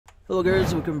Hello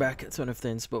guys, welcome back to another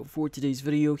things. But for today's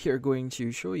video, here I'm going to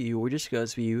show you or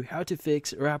discuss with you how to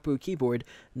fix Rapoo keyboard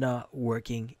not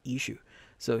working issue.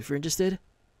 So if you're interested,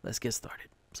 let's get started.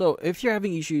 So if you're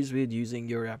having issues with using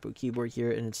your Rapoo keyboard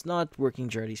here and it's not working,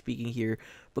 generally speaking here,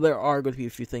 but there are going to be a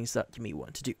few things that you may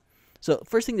want to do. So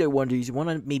first thing that I want to do is you want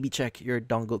to maybe check your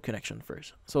dongle connection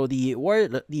first. So the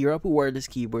Rapoo wireless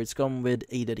keyboards come with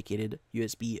a dedicated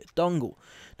USB dongle.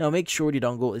 Now make sure the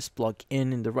dongle is plugged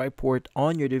in the right port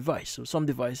on your device. So some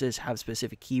devices have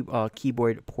specific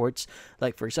keyboard ports,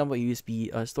 like for example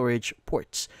USB storage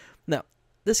ports. Now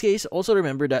this case, also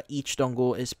remember that each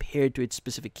dongle is paired to its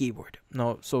specific keyboard.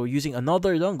 Now, so using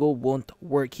another dongle won't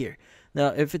work here. Now,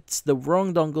 if it's the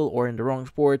wrong dongle or in the wrong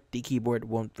port, the keyboard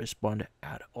won't respond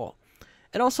at all.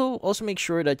 And also make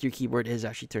sure that your keyboard is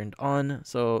actually turned on.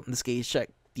 So in this case, check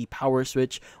the power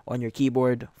switch on your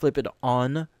keyboard, flip it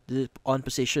on the on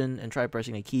position, and try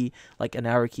pressing a key like an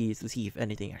arrow key to see if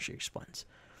anything actually responds.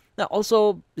 Now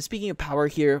also, speaking of power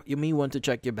here, you may want to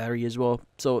check your battery as well.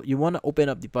 So you want to open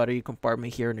up the battery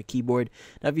compartment here on the keyboard.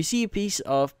 Now if you see a piece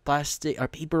of plastic or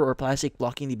paper or plastic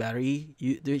blocking the battery,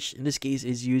 which in this case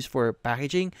is used for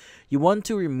packaging, you want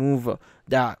to remove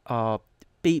that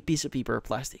piece of paper or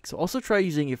plastic. So also try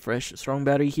using a fresh strong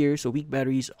battery here. So weak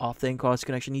batteries often cause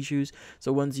connection issues.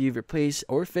 So once you've replaced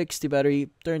or fixed the battery,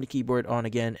 turn the keyboard on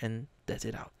again and test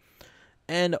it out.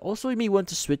 And also you may want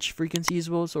to switch frequency as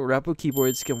well. So Rapoo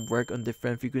keyboards can work on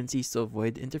different frequencies to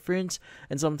avoid interference,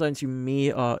 and sometimes you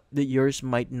may yours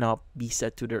might not be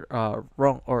set to the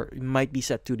wrong, or it might be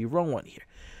set to the wrong one here.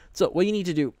 So what you need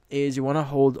to do is you want to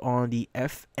hold on the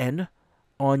FN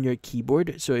on your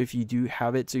keyboard. So if you do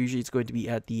have it, so usually it's going to be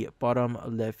at the bottom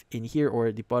left in here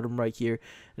or the bottom right here.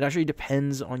 It actually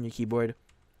depends on your keyboard,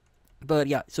 but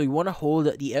yeah, so you want to hold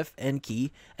the FN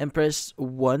key and press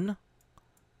 1,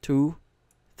 2,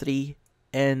 3,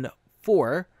 and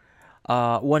 4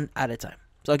 one at a time.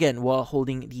 So again, while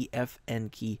holding the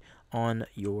FN key on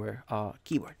your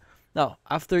keyboard. Now,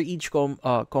 after each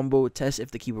combo, test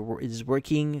if the keyboard is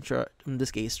working. In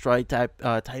this case, try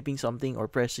typing something or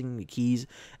pressing the keys,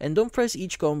 and don't press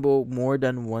each combo more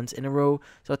than once in a row.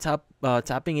 So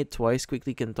tapping it twice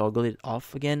quickly can toggle it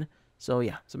off again. So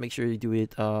yeah, so make sure you do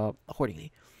it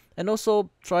accordingly. And also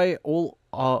try all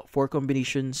 4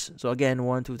 combinations. So again,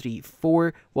 1, 2, 3,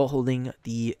 4 while holding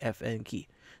the FN key.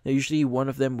 Now usually one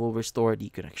of them will restore the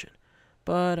connection.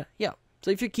 But yeah. So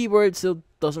if your keyboard still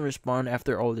doesn't respond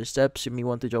after all the steps, you may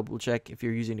want to double check if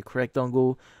you're using the correct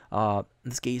dongle. In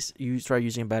this case, you try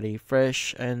using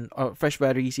fresh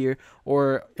batteries here,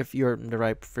 or if you're in the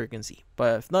right frequency.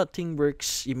 But if nothing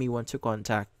works, you may want to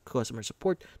contact customer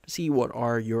support to see what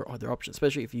are your other options,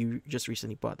 especially if you just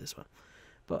recently bought this one.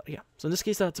 But yeah, so in this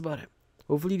case, that's about it.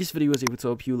 Hopefully this video was able to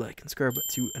help you like and subscribe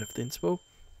to NFT Inspo.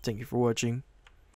 Thank you for watching.